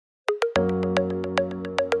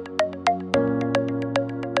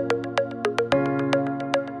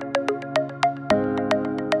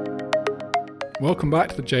Welcome back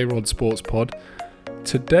to the JROD Sports Pod.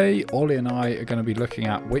 Today, Olly and I are going to be looking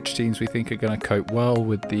at which teams we think are going to cope well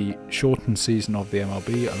with the shortened season of the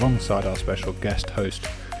MLB alongside our special guest host,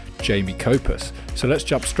 Jamie Copus. So let's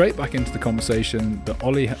jump straight back into the conversation that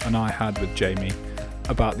Olly and I had with Jamie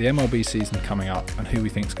about the MLB season coming up and who we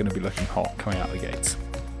think is going to be looking hot coming out the gates.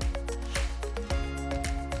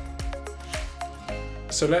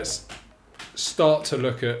 So let's start to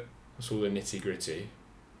look at all the nitty gritty,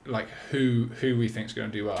 like who we think is going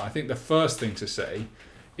to do well. I think the first thing to say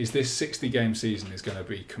is this 60 game season is going to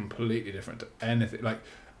be completely different to anything. Like,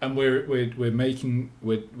 and we're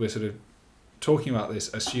sort of talking about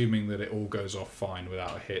this, assuming that it all goes off fine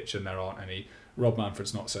without a hitch, and there aren't any. Rob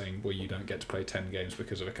Manfred's not saying, well, you don't get to play 10 games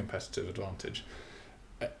because of a competitive advantage.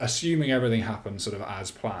 Assuming everything happens sort of as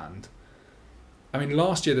planned. I mean,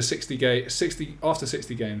 last year after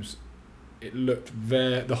 60 games, it looked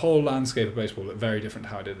the whole landscape of baseball looked very different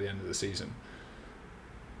to how it did at the end of the season.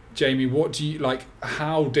 Jamie, what do you like?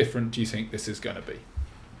 How different do you think this is going to be?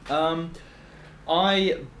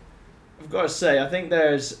 I've got to say, I think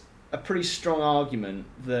there's a pretty strong argument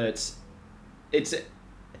that it's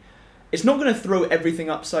not going to throw everything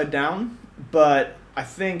upside down, but I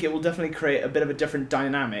think it will definitely create a bit of a different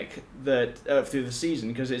dynamic that through the season,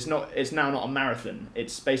 because it's now not a marathon.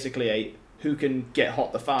 It's basically a who can get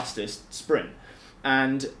hot the fastest sprint.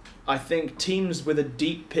 And I think teams with a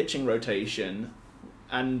deep pitching rotation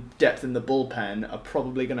and depth in the bullpen are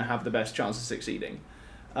probably going to have the best chance of succeeding.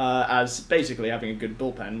 As basically having a good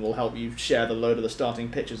bullpen will help you share the load of the starting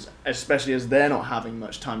pitchers, especially as they're not having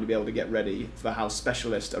much time to be able to get ready for how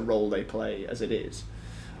specialist a role they play as it is.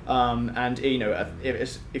 And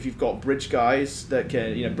if you've got bridge guys that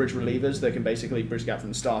can, bridge relievers that can basically bridge gap from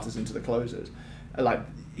the starters into the closers,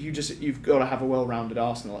 you've got to have a well-rounded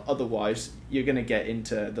arsenal. Otherwise, you're going to get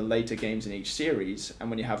into the later games in each series, and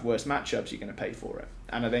when you have worse matchups, you're going to pay for it.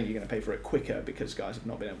 And I think you're going to pay for it quicker because guys have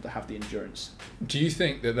not been able to have the endurance. Do you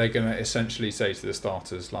think that they're going to essentially say to the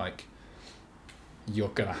starters, like, you're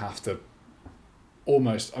going to have to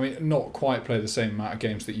almost, not quite play the same amount of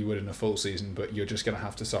games that you would in a full season, but you're just going to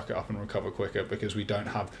have to suck it up and recover quicker because we don't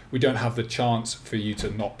have the chance for you to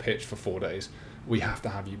not pitch for 4 days. We have to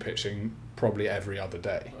have you pitching probably every other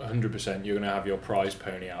day. 100%. You're going to have your prize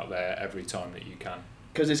pony out there every time that you can.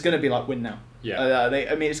 Because it's going to be like win now. Yeah.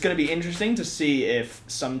 It's going to be interesting to see if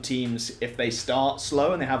some teams, if they start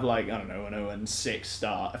slow and they have an 0-6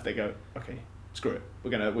 start, if they go, okay, screw it, we're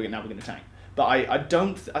going to tank. But I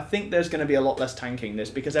think there's going to be a lot less tanking this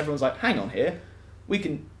because everyone's like, hang on here, we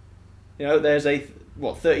can, there's a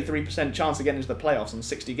 33% chance of getting into the playoffs on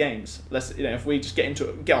 60 games. If we just get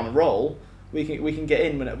on a roll, we can get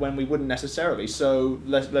in when we wouldn't necessarily. So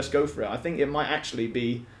let's go for it. I think it might actually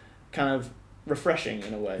be kind of refreshing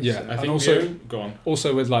in a way. Yeah, so. and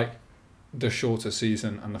also with like the shorter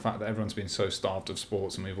season and the fact that everyone's been so starved of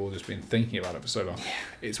sports and we've all just been thinking about it for so long. Yeah.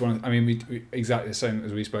 It's we exactly the same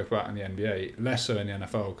as we spoke about in the NBA, less so in the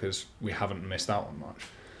NFL because we haven't missed out on much.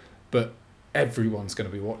 But everyone's going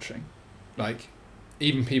to be watching. Like,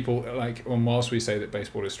 even people, whilst we say that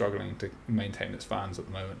baseball is struggling to maintain its fans at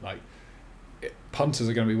the moment, punters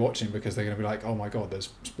are going to be watching because they're going to be like, oh my God, there's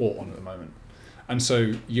sport on at the moment. And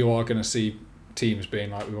so you are going to see teams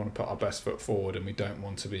being like, we want to put our best foot forward and we don't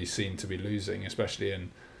want to be seen to be losing, especially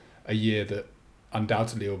in a year that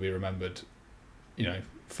undoubtedly will be remembered,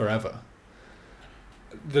 forever.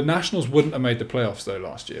 The Nationals wouldn't have made the playoffs though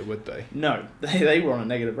last year, would they? No, they were on a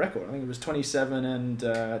negative record. I think it was 27 and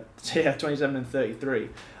 33.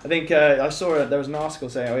 I think I saw there was an article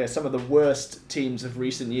saying, some of the worst teams of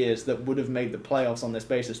recent years that would have made the playoffs on this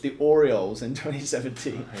basis. The Orioles in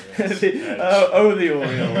 2017. The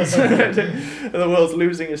Orioles, the world's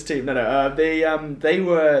losingest team. They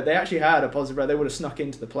actually had a positive record. They would have snuck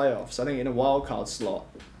into the playoffs. I think in a wild card slot.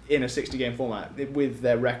 In a 60-game format with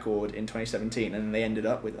their record in 2017, and they ended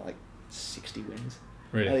up with 60 wins.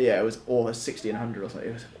 Really? It was all 60 and 100 or something.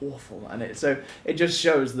 It was awful, and it just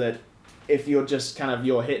shows that if you're just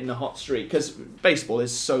you're hitting a hot streak, because baseball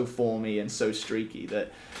is so formy and so streaky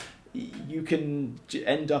that you can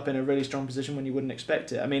end up in a really strong position when you wouldn't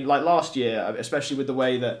expect it. I mean, like last year, especially with the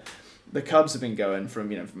way that the Cubs have been going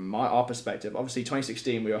from our perspective. Obviously,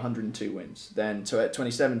 2016 we were 102 wins. Then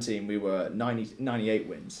 2017 we were 98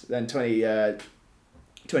 wins. Then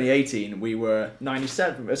 2018 we were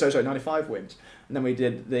 95 wins. And then we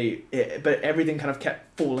did but everything kind of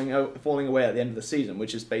kept falling away at the end of the season,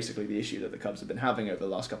 which is basically the issue that the Cubs have been having over the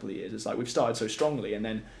last couple of years. It's like we've started so strongly and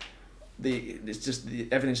then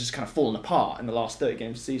everything's just kind of fallen apart in the last 30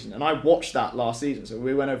 games of the season. And I watched that last season. So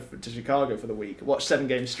we went over to Chicago for the week, watched 7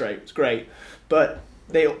 games straight. It was great. But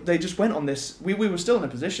they just went on this. We were still in a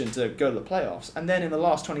position to go to the playoffs, and then in the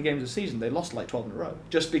last 20 games of the season, they lost like 12 in a row,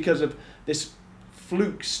 just because of this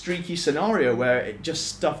fluke, streaky scenario where it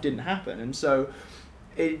just stuff didn't happen. And so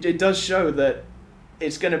it does show that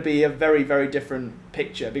it's going to be a very, very different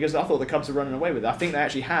picture, because I thought the Cubs were running away with it. I think they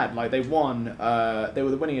actually had, like, they won. They were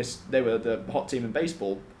the winningest. They were the hot team in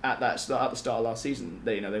baseball at the start of last season.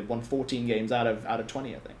 They won 14 games out of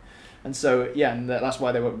 20, I think. And so and that's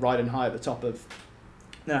why they were riding high at the top of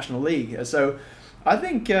the National League. So I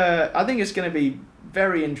think it's going to be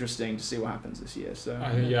very interesting to see what happens this year. So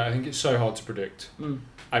I think it's so hard to predict.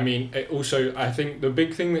 I mean, I think the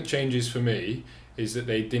big thing that changes for me is that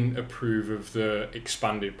they didn't approve of the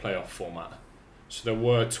expanded playoff format. So there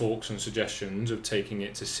were talks and suggestions of taking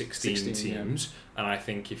it to 16 teams, and I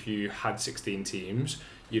think if you had 16 teams,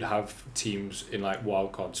 you'd have teams in like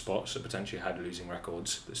wildcard spots that potentially had losing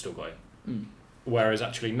records that still got in. Whereas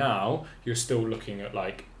actually now, you're still looking at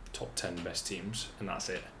like top 10 best teams, and that's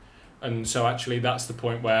it. And so actually that's the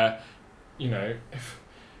point where,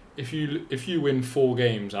 if you win 4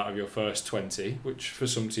 games out of your first 20, which for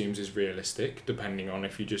some teams is realistic, depending on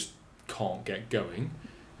if you just can't get going,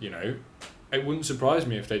 it wouldn't surprise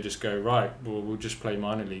me if they just go, right, well, we'll just play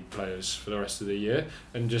minor league players for the rest of the year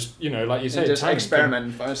and just, like you say, just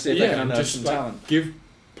experiment and see if they can unearth some talent. Give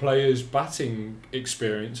players batting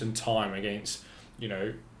experience and time against,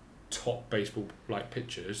 top baseball like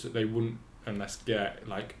pitchers that they wouldn't unless get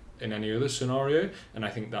like in any other scenario, and I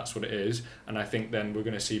think that's what it is. And I think then we're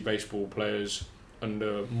going to see baseball players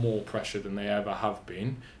under more pressure than they ever have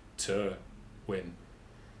been to win.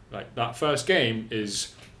 Like that first game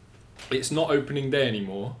it's not opening day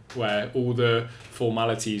anymore, where all the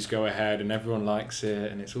formalities go ahead and everyone likes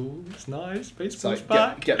it and it's nice, baseball's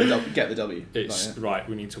back. Get the W. It's right,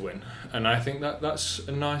 we need to win. And I think that's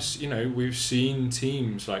a nice, we've seen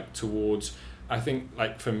teams like towards, I think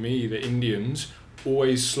like for me, the Indians,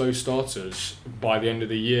 always slow starters. By the end of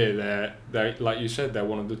the year, they're like you said, they're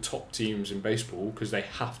one of the top teams in baseball because they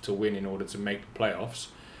have to win in order to make the playoffs.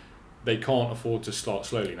 They can't afford to start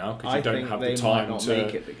slowly now because you don't have the time to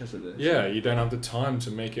make it because of this. Yeah, you don't have the time to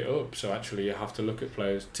make it up. So actually, you have to look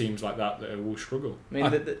at teams like that will struggle.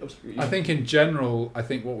 I think in general, I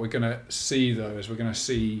think what we're going to see though is we're going to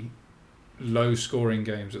see low scoring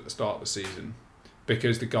games at the start of the season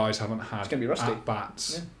because the guys haven't had at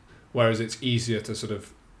bats. Yeah. Whereas it's easier to sort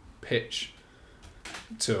of pitch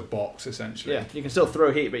to a box essentially. Yeah, you can still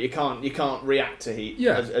throw heat, but you can't react to heat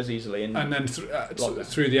as easily. And then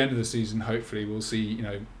through the end of the season, hopefully we'll see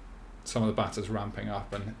some of the batters ramping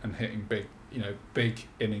up and hitting big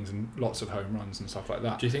innings and lots of home runs and stuff like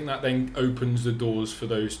that. Do you think that then opens the doors for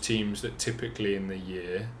those teams that typically in the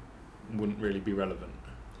year wouldn't really be relevant?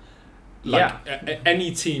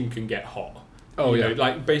 Any team can get hot. Oh, yeah.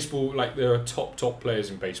 Like baseball, like there are top players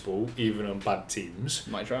in baseball, even on bad teams.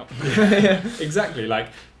 Mike Trout. Yeah, exactly. Like,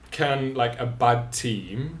 can like a bad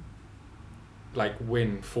team like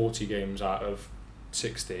win 40 games out of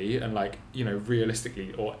 60 and like,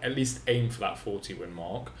 realistically, or at least aim for that 40 win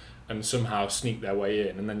mark and somehow sneak their way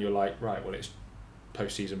in, and then you're like, right, well, it's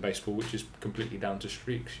postseason baseball, which is completely down to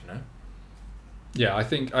streaks, Yeah, I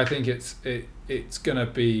think it's gonna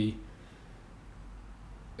be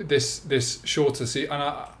this shorter season,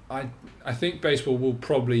 and I think baseball will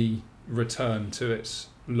probably return to its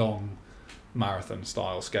long marathon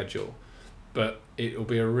style schedule, but it will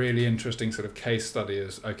be a really interesting sort of case study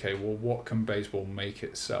as okay, well, what can baseball make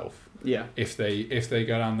itself? Yeah. If they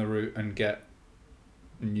go down the route and get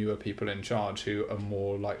newer people in charge who are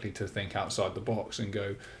more likely to think outside the box and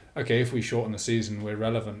go, okay, if we shorten the season, we're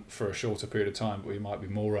relevant for a shorter period of time, but we might be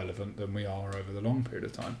more relevant than we are over the long period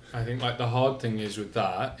of time. I think like the hard thing is with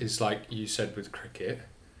that is like you said with cricket,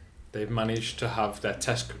 they've managed to have their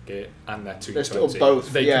Test cricket and their T20. They're still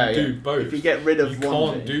both. They can do both. If you get rid of you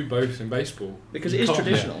one, can't do both in baseball because it is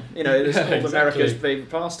traditional. It's called America's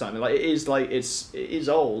favourite pastime. Like it is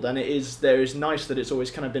old, and there is nice that it's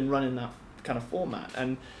always kind of been run in that kind of format,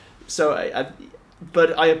 and so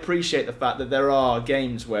but I appreciate the fact that there are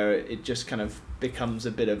games where it just kind of becomes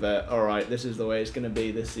a bit of a, all right, this is the way it's going to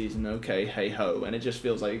be this season, okay, hey-ho, and it just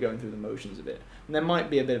feels like you're going through the motions a bit. And there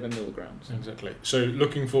might be a bit of a middle ground. Exactly. So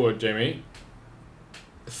looking forward, Jamie,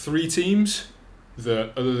 3 teams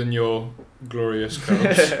that, other than your glorious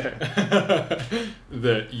Cubs,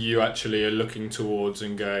 that you actually are looking towards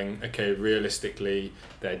and going, okay, realistically,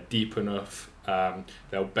 they're deep enough,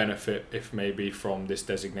 they'll benefit if maybe from this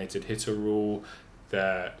designated hitter rule,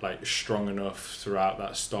 they're like strong enough throughout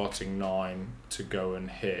that starting 9 to go and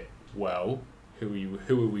hit well. Who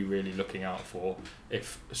are we really looking out for?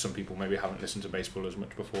 If some people maybe haven't listened to baseball as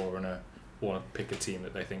much before and are want to pick a team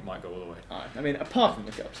that they think might go all the way. I mean, apart from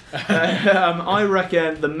the Cubs, I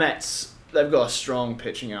reckon the Mets. They've got a strong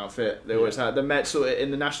pitching outfit. They always have. The Mets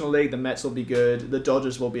in the National League. The Mets will be good. The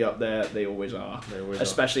Dodgers will be up there. They always are.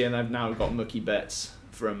 Especially, and they've now got Mookie Betts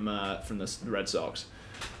from the Red Sox.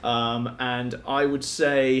 And I would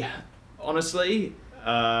say, honestly,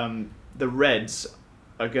 the Reds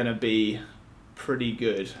are going to be pretty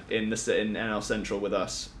good in NL Central with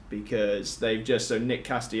us because they've just Nick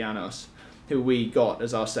Castellanos, who we got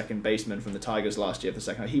as our second baseman from the Tigers last year for the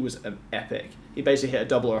second. He was epic. He basically hit a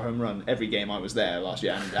double or a home run every game I was there last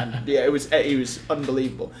year, and yeah, he was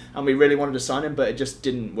unbelievable. And we really wanted to sign him, but it just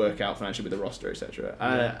didn't work out financially with the roster, etc.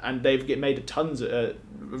 And they've made tons of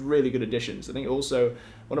really good additions. I think also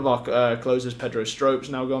one of our closers, Pedro Strope's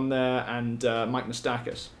now gone there, and Mike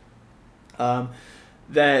Moustakas.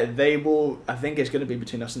 They will. I think it's going to be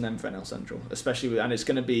between us and them for NL Central, especially and it's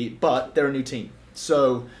going to be. But they're a new team,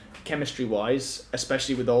 so chemistry-wise,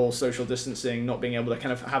 especially with the whole social distancing, not being able to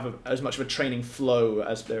kind of have as much of a training flow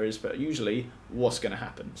as there is, but usually, what's going to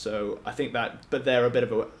happen? So I think but they're a bit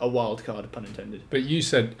of a wild card, pun intended. But you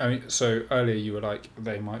said, so earlier you were like,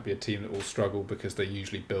 they might be a team that will struggle because they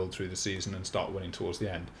usually build through the season and start winning towards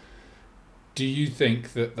the end. Do you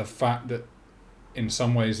think that the fact that in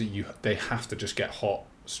some ways that they have to just get hot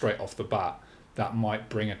straight off the bat, that might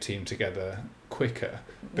bring a team together quicker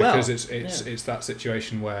because it's that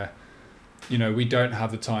situation where we don't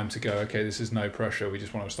have the time to go, okay, this is no pressure, we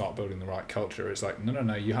just want to start building the right culture. It's like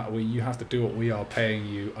no, you have to do what we are paying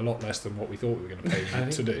you a lot less than what we thought we were going to pay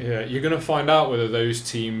you to do. Yeah, you're going to find out whether those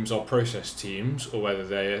teams are process teams or whether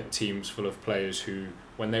they're teams full of players who,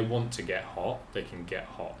 when they want to get hot, they can get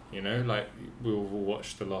hot. Like we all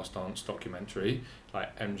watched the Last Dance documentary.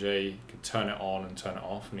 Like MJ could turn it on and turn it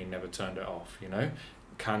off, and he never turned it off.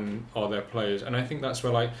 Are there players? And I think that's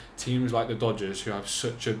where like teams like the Dodgers, who have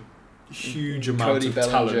such a huge amount of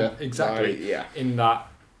talent, exactly, in that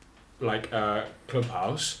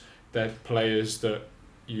clubhouse, they're players that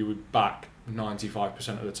you would back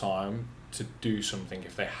 95% of the time to do something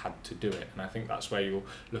if they had to do it. And I think that's where you'll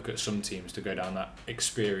look at some teams to go down that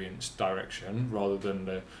experience direction rather than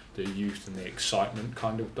the youth and the excitement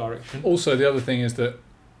kind of direction. Also, the other thing is that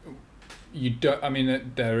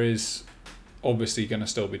there is obviously going to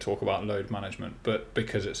still be talk about load management, but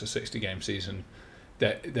because it's a 60-game season,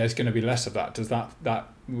 there's going to be less of that. Does that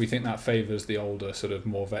we think that favours the older, sort of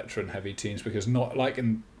more veteran-heavy teams? Because not like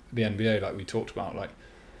in the NBA, like we talked about, like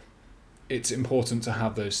it's important to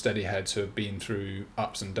have those steady heads who have been through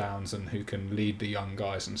ups and downs and who can lead the young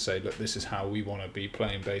guys and say, look, this is how we want to be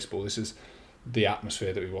playing baseball. This is the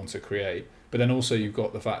atmosphere that we want to create. But then also you've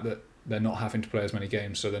got the fact that they're not having to play as many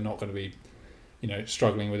games, so they're not going to be,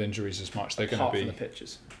 struggling with injuries as much. They're going to be the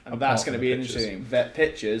pitchers, and that's going to be interesting. Vet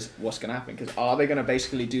pitchers, what's going to happen? Because are they going to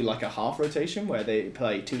basically do like a half rotation where they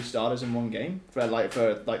play 2 starters in one game for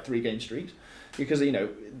 3-game streaks? Because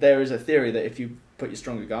there is a theory that if you put your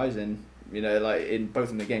stronger guys in, in both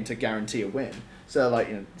in the game to guarantee a win.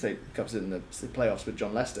 So say Cubs in the playoffs with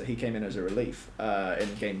John Lester, he came in as a relief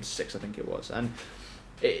in game 6, I think it was, and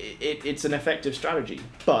it's an effective strategy.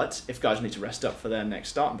 But if guys need to rest up for their next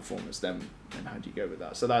starting performance, then how do you go with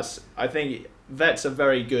that? So I think vets are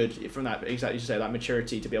very good from that, exactly as you say, that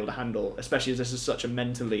maturity to be able to handle, especially as this is such a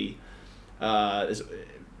mentally,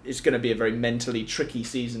 it's going to be a very mentally tricky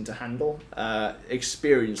season to handle.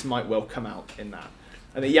 Experience might well come out in that.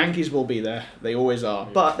 And the Yankees will be there. They always are.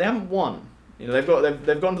 Yeah. But they haven't won. They've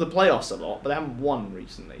gone to the playoffs a lot, but they haven't won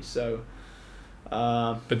recently. So,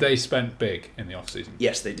 but they spent big in the off-season.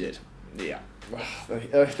 Yes, they did. Yeah.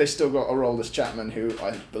 They still got Aroldis Chapman, who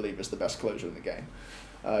I believe is the best closer in the game.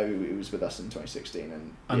 Who was with us in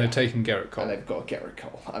 2016, and they've taken Garrett Cole. And they've got Garrett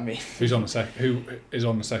Cole. I mean, who is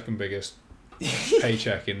on the second biggest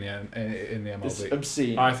paycheck in the MLB. It's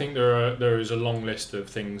obscene. I think there is a long list of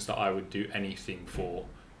things that I would do anything for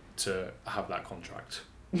to have that contract.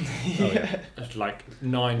 Yeah. Like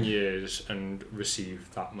 9 years and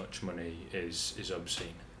receive that much money is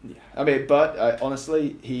obscene. Yeah, I mean, but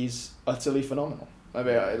honestly, he's utterly phenomenal. I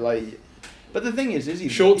mean, but the thing is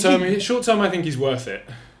he's short term. I think he's worth it.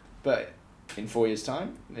 But in 4 years'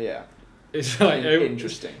 time, yeah. It's like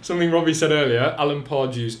interesting. Something Robbie said earlier. Alan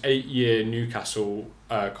Pardew's 8-year Newcastle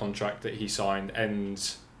contract that he signed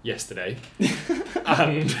ends yesterday,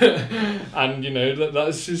 and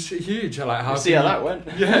that's just huge. Like, how see how that went?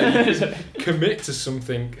 Yeah, commit to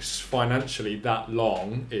something financially that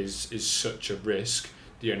long is such a risk.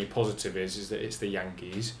 The only positive is that it's the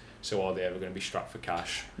Yankees. So are they ever going to be strapped for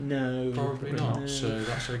cash? No, probably not. No. So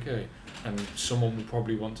that's okay. And someone will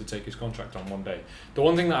probably want to take his contract on one day. The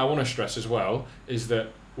one thing that I want to stress as well is that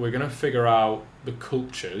we're going to figure out the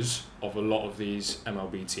cultures of a lot of these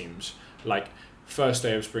MLB teams. Like, first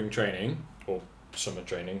day of spring training, or summer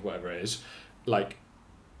training, whatever it is, like,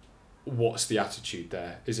 what's the attitude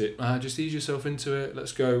there? Is it just ease yourself into it,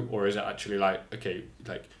 let's go? Or is it actually like, okay,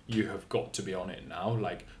 like, you have got to be on it now,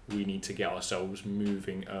 like, we need to get ourselves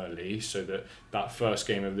moving early so that that first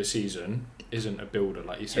game of the season isn't a builder,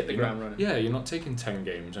 like you said. Hit the ground running. Yeah, you're not taking 10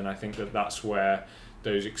 games, and I think that that's where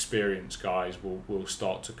those experienced guys will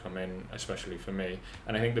start to come in, especially for me.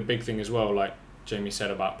 And I think the big thing as well, like Jamie said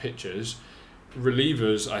about pitchers,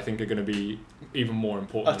 relievers I think are going to be even more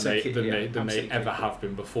important than they ever have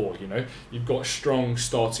been before. You know, you've got strong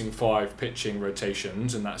starting 5 pitching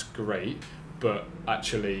rotations, and that's great, but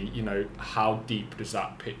actually, you know, how deep does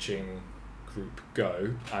that pitching group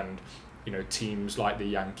go? And you know, teams like the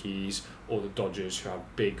Yankees or the Dodgers who have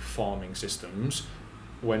big farming systems,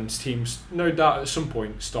 when teams no doubt at some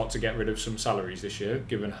point start to get rid of some salaries this year,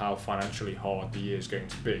 given how financially hard the year is going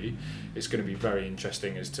to be, it's going to be very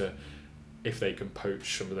interesting as to if they can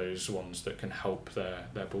poach some of those ones that can help their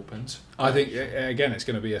bullpens. I think, again, it's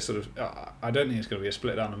going to be a sort of... I don't think it's going to be a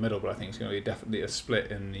split down the middle, but I think it's going to be definitely a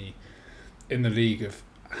split in the league of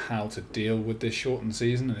how to deal with this shortened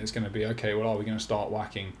season. And it's going to be, okay, well, are we going to start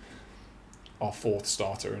whacking our 4th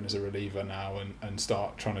starter in as a reliever now and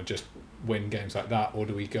start trying to just win games like that? Or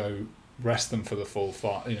do we go rest them for the full...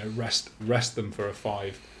 rest them for a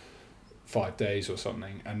 5 days or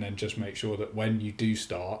something, and then just make sure that when you do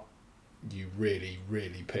start, you really,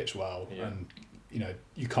 really pitch well, and you know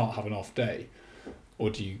you can't have an off day?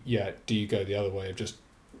 Or do you go the other way of just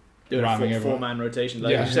doing a ramming 4-man rotation,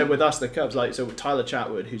 like you said with us, the Cubs, like so Tyler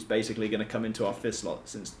Chatwood, who's basically going to come into our 5th slot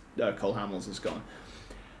since Cole Hamels is gone.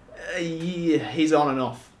 He's on and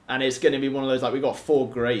off, and it's going to be one of those, like, we've got 4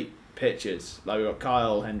 great pitchers, like we've got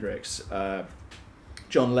Kyle Hendricks,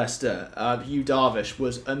 John Lester, Yu Darvish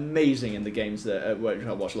was amazing in the games that I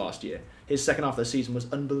watched last year. His second half of the season was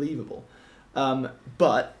unbelievable.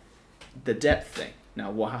 But the depth thing,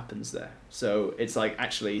 now what happens there? So it's like,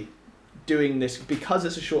 actually doing this, because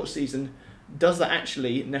it's a short season, does that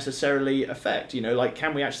actually necessarily affect, you know, like,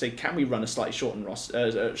 can we run a slightly shortened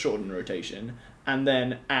rotation and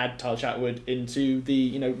then add Tyler Chatwood into the,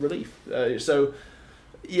 you know, relief? We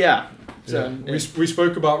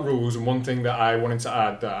spoke about rules, and one thing that I wanted to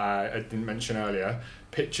add that I didn't mention earlier: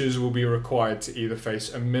 pitchers will be required to either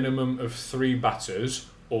face a minimum of 3 batters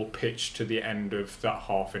or pitch to the end of that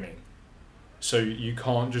half inning. So you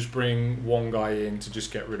can't just bring one guy in to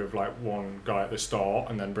just get rid of like one guy at the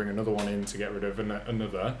start and then bring another one in to get rid of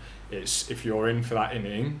another. It's, if you're in for that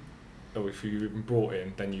inning, or if you've been brought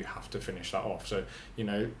in, then you have to finish that off. So, you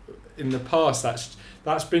know, in the past,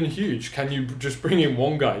 that's been huge. Can you just bring in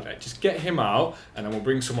one guy, like, just get him out, and then we'll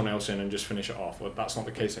bring someone else in and just finish it off? Well, that's not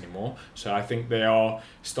the case anymore. So I think they are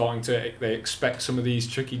starting to, they expect some of these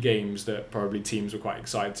tricky games that probably teams were quite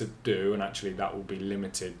excited to do, and actually that will be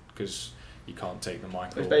limited because you can't take the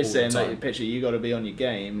mic. It's basically saying that your pitcher, you got to be on your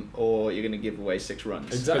game, or you're going to give away 6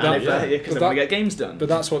 runs. Exactly. Because they want to get games done. But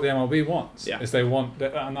that's what the MLB wants. Yeah. Is they want,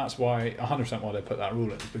 and that's why 100% why they put that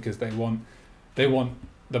rule in, because they want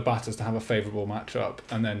the batters to have a favourable matchup,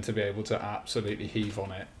 and then to be able to absolutely heave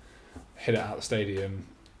on it, hit it out the stadium,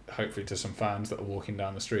 hopefully to some fans that are walking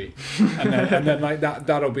down the street, and then like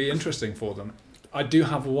that'll be interesting for them. I do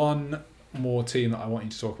have one more team that I want you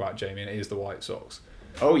to talk about, Jamie, and it is the White Sox.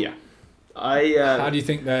 Oh yeah. How do you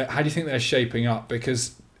think they're shaping up?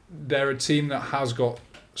 Because they're a team that has got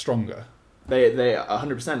stronger. They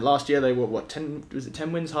 100%. Last year they were 10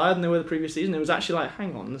 wins higher than they were the previous season. It was actually like,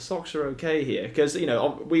 hang on, the Sox are okay here, because you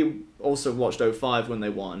know we also watched 05 when they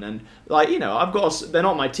won, and like, you know, they're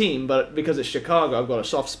not my team, but because it's Chicago, I've got a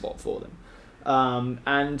soft spot for them,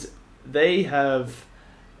 and they have.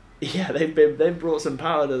 Yeah, they've brought some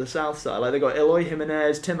power to the south side. Like, they got Eloy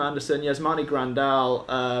Jimenez, Tim Anderson, Yasmani Grandal,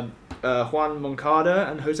 Juan Moncada,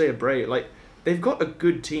 and Jose Abreu. Like, they've got a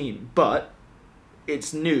good team, but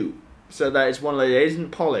it's new, so that it's one of those, it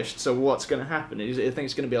isn't polished. So what's going to happen? I think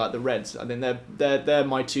it's going to be like the Reds. I think they're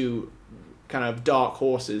my 2 kind of dark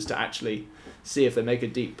horses to actually see if they make a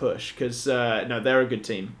deep push, because no, they're a good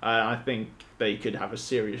team. I think they could have a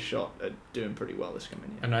serious shot at doing pretty well this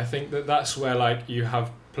coming year. And I think that's where, like, you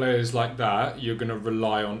have players like that, you're going to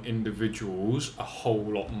rely on individuals a whole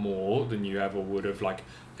lot more than you ever would have, like,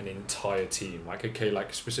 an entire team. Like, okay,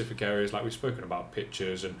 like specific areas, like we've spoken about,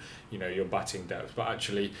 pitchers and, you know, your batting depth. But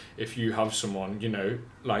actually, if you have someone, you know,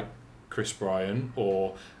 like Chris Bryan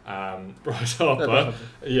or Bryce Harper,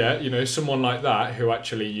 yeah, you know, someone like that who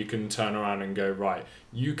actually you can turn around and go, right,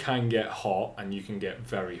 you can get hot and you can get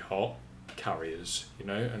very hot carriers, you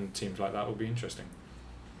know, and teams like that will be interesting.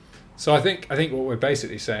 So I think what we're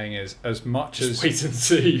basically saying is, as much Just as wait and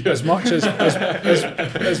see. as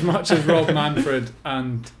much as Rob Manfred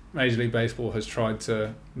and Major League Baseball has tried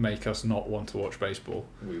to make us not want to watch baseball,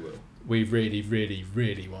 We will. we really, really,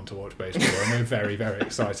 really want to watch baseball, and we're very, very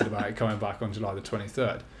excited about it coming back on July the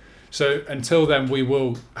 23rd. So until then, we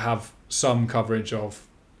will have some coverage of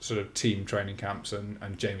sort of team training camps, and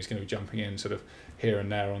Jamie's going to be jumping in sort of here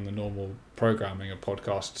and there on the normal programming of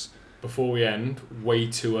podcasts. Before we end, way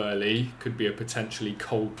too early, could be a potentially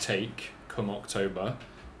cold take come October.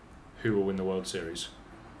 Who will win the World Series?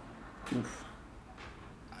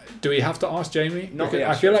 Do we have to ask Jamie? Not Because the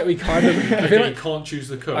I feel like we kind of. I feel He like, can't choose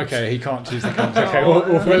the Cubs. okay, he can't choose the Cubs. Okay,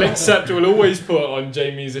 we'll Except we'll always put on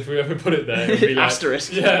Jamie's, if we ever put it there, it'll be like,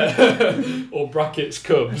 Asterisk. yeah, or brackets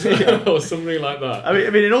Cubs, or something like that. I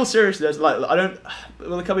mean, in all seriousness, like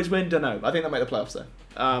will the Cubbies win? Don't know. I think they'll make the playoffs though.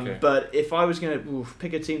 Okay. But if I was gonna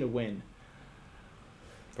pick a team to win,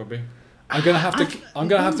 Probably. I'm gonna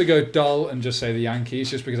have to go dull and just say the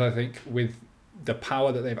Yankees, just because I think with the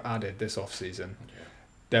power that they've added this off-season,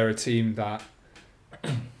 they're a team that,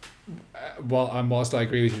 whilst I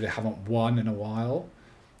agree with you, they haven't won in a while,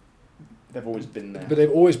 they've always been there. but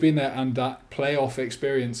they've always been there, and that playoff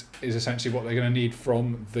experience is essentially what they're going to need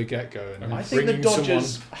from the get-go. And I think the bringing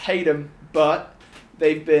Dodgers hate them, but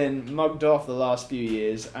they've been mugged off the last few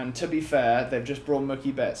years. And to be fair, they've just brought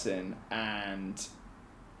Mookie Betts in, and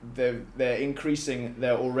they're increasing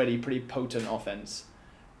their already pretty potent offense.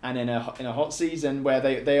 And in a hot season where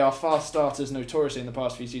they are fast starters notoriously in the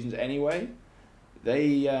past few seasons anyway,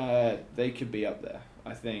 they could be up there.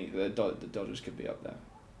 I think the Dodgers could be up there.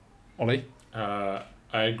 Ollie? I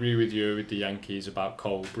agree with you with the Yankees about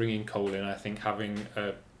Cole. Bringing Cole in, I think having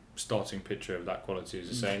a starting pitcher of that quality is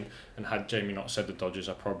insane. And had Jamie not said the Dodgers,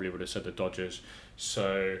 I probably would have said the Dodgers.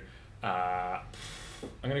 So I'm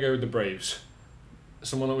going to go with the Braves.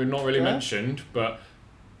 Someone that we've not really mentioned, but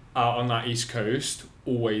out on that East Coast,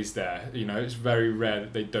 always there. You know, it's very rare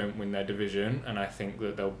that they don't win their division, and I think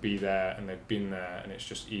that they'll be there, and they've been there, and it's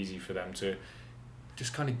just easy for them to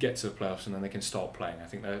just kind of get to the playoffs, and then they can start playing. I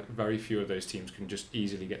think that very few of those teams can just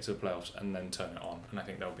easily get to the playoffs and then turn it on, and I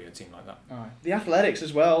think there'll be a team like that. The Athletics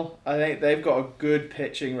as well. I think they've got a good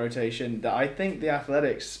pitching rotation. I think the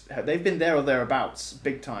Athletics, they've been there or thereabouts,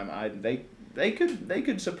 big time. They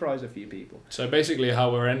could surprise a few people. So basically,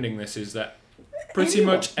 how we're ending this is that pretty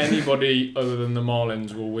much anybody other than the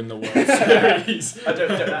Marlins will win the World Series. I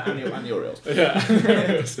don't and the Orioles.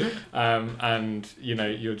 Yeah. And you know,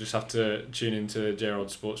 you'll just have to tune into JROD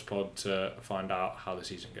Sports Pod to find out how the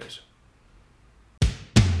season goes.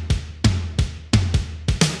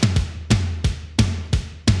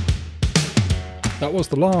 That was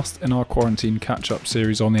the last in our quarantine catch-up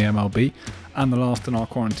series on the MLB, and the last in our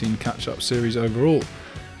quarantine catch-up series overall.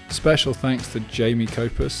 Special thanks to Jamie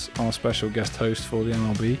Copus, our special guest host for the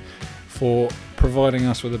MLB, for providing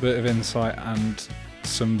us with a bit of insight and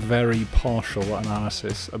some very partial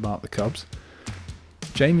analysis about the Cubs.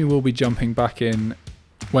 Jamie will be jumping back in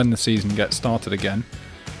when the season gets started again,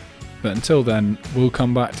 but until then, we'll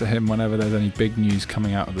come back to him whenever there's any big news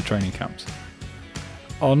coming out of the training camps.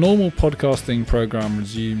 Our normal podcasting programme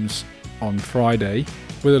resumes on Friday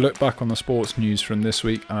with a look back on the sports news from this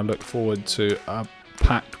week, and I look forward to a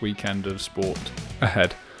packed weekend of sport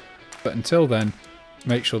ahead. But until then,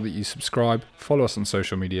 make sure that you subscribe, follow us on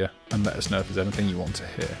social media, and let us know if there's anything you want to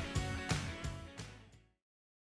hear.